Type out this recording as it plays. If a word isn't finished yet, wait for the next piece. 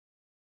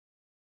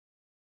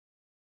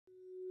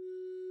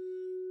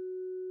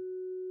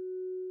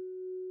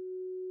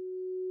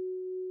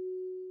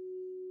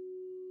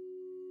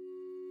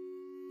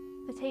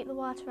They take the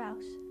water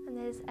out and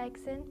there's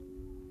eggs in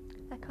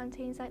that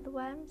contains like the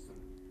worms.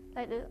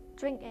 Like they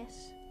drink it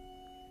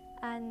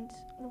and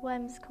the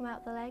worms come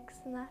out the legs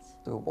and that.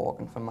 They were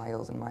walking for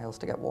miles and miles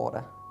to get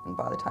water, and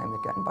by the time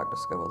they're getting back to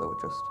school they were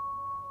just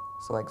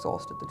so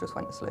exhausted they just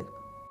went to sleep.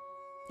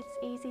 It's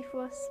easy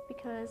for us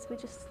because we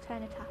just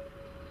turn a tap.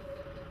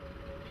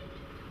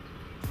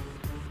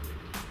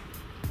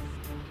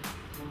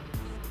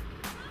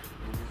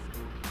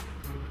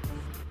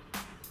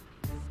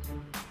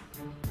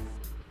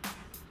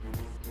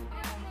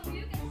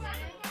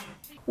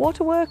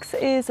 Waterworks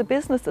is a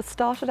business that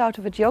started out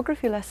of a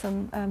geography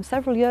lesson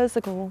several years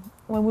ago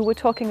when we were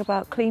talking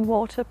about clean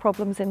water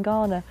problems in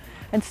Ghana,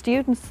 and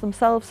students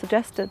themselves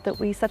suggested that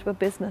we set up a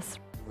business.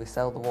 We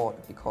sell the water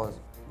because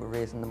we're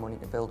raising the money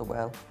to build a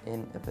well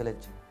in a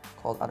village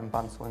called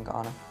Adambanso in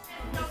Ghana.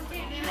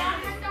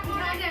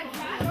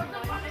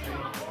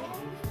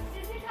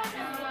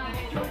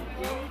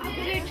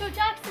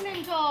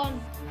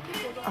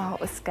 Oh,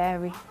 it was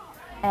scary.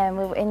 We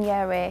were in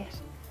year 8.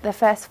 The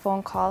first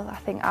phone call, I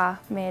think I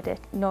made it,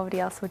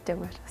 nobody else would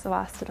do it. So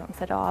I stood up and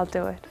said, oh, I'll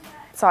do it.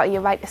 So you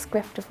write a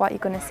script of what you're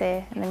going to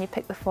say and then you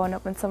pick the phone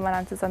up and someone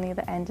answers on the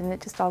other end and it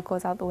just all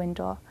goes out the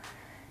window.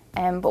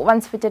 But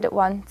once we did it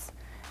once,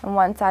 and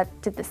once I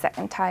did the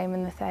second time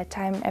and the third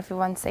time,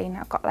 everyone's saying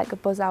I got like a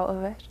buzz out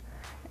of it.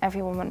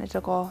 Everyone wanted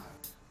to go.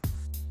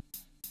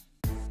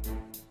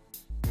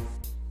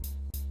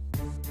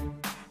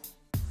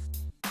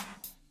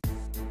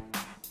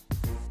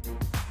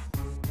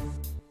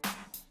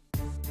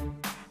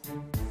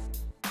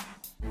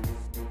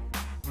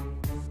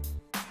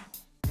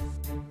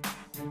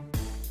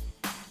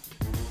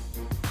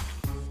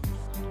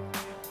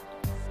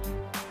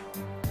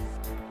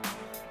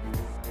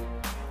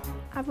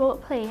 I wrote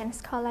a play and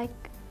it's called like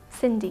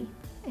Cindy.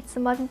 It's a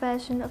modern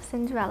version of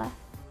Cinderella.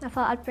 I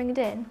thought I'd bring it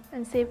in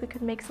and see if we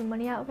could make some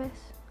money out of it.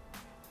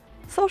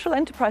 Social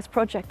enterprise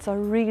projects are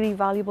really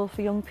valuable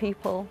for young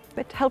people.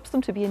 It helps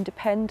them to be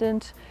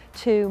independent,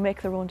 to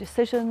make their own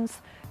decisions,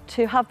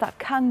 to have that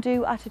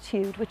can-do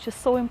attitude, which is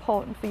so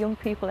important for young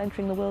people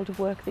entering the world of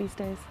work these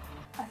days.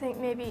 I think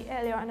maybe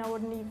earlier on I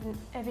wouldn't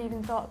have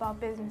even thought about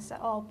business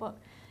at all, but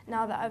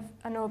now that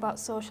I know about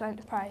social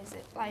enterprise,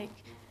 it like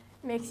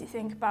makes you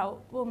think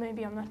about, well,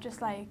 maybe I'm not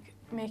just like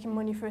making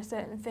money for a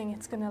certain thing,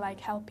 it's going to like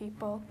help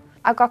people.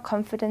 I got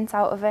confidence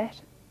out of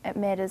it. It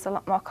made us a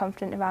lot more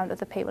confident around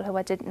other people who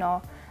I didn't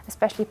know,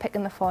 especially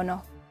picking the phone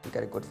up. You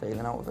get a good feeling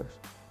out of it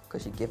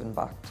because you're giving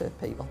back to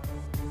people.